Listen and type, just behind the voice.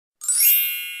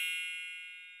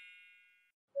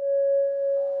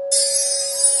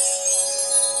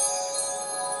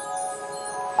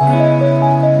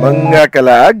Mga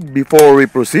kalag, before we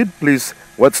proceed, please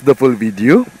watch the full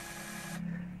video.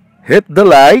 Hit the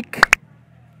like,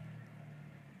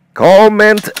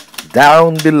 comment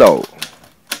down below,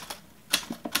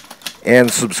 and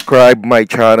subscribe my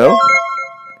channel.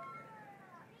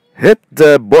 Hit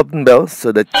the button bell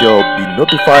so that you'll be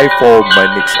notified for my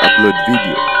next upload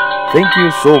video. Thank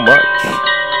you so much.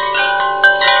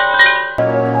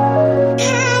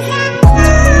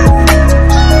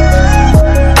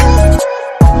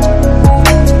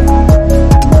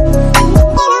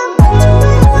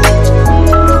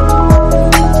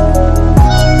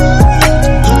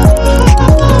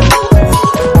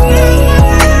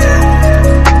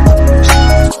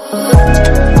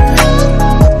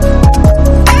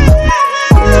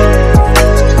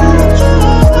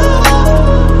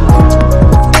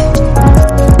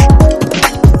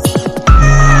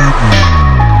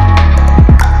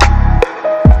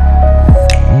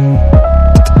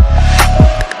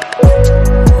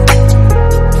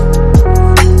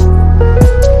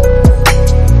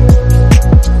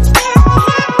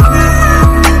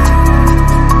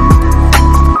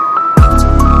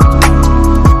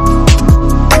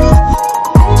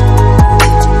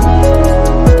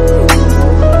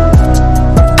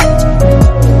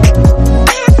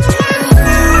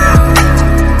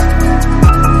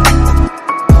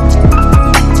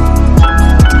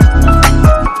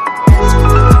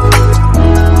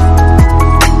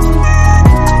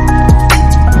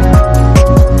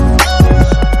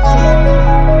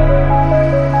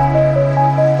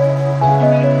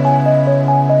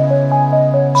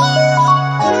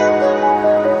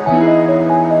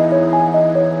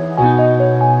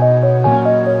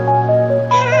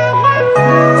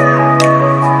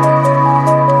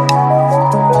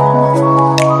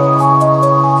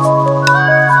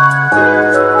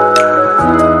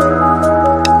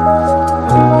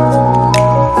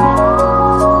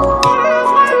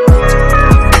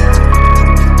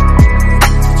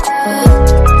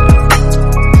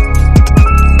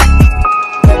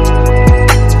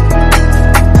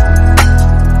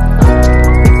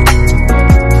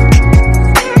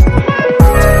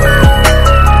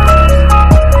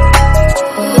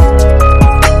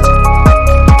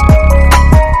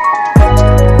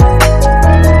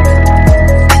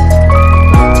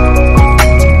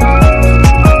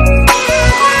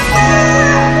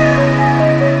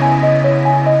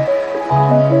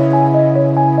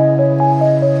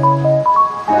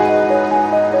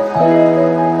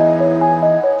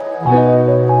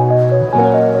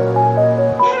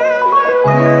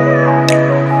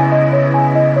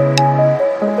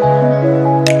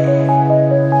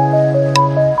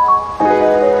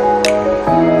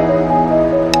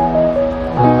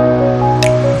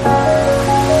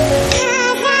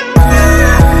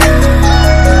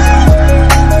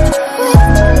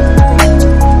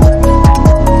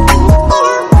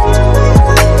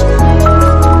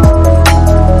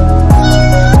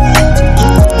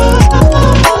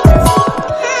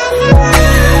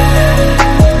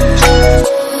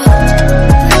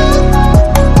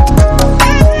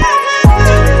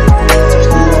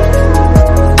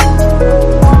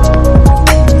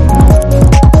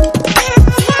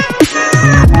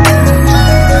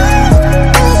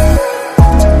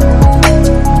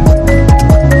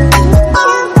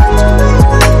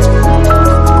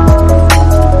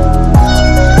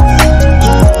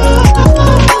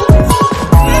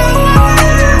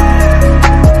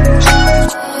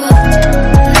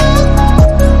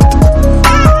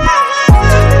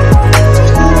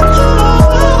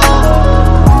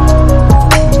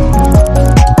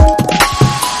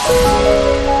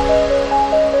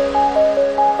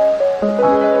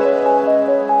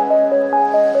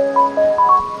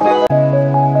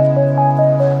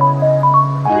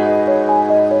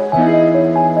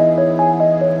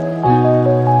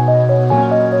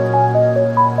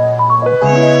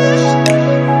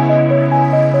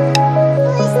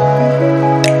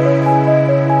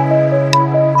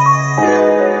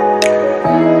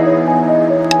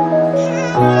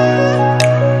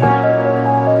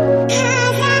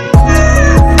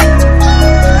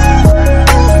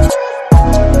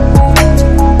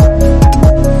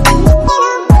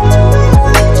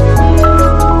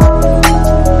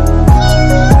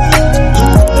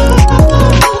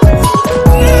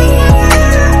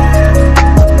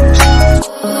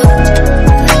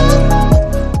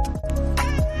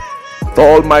 To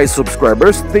all my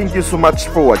subscribers, thank you so much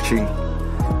for watching.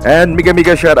 And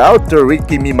mega shout out to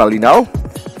Ricky Mimalinaw,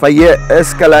 Faye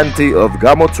Escalante of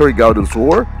Gamot, Surigao del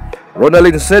Sur,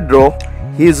 Ronaldin Cedro,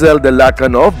 Hazel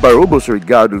Delacan of Barubo,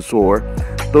 Surigao del Sur,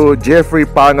 to Jeffrey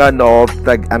Pangan of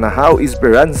Tag-Anahaw,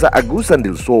 Esperanza, Agusan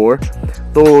del Sur,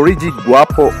 to Reggie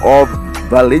Guapo of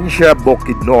Valencia,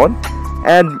 Bukidnon,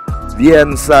 and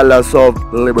Vien Salas of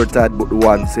Libertad,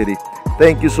 Butuan City.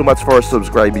 Thank you so much for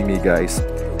subscribing me, guys.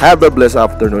 Have a blessed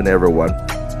afternoon, everyone.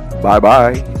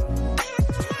 Bye-bye.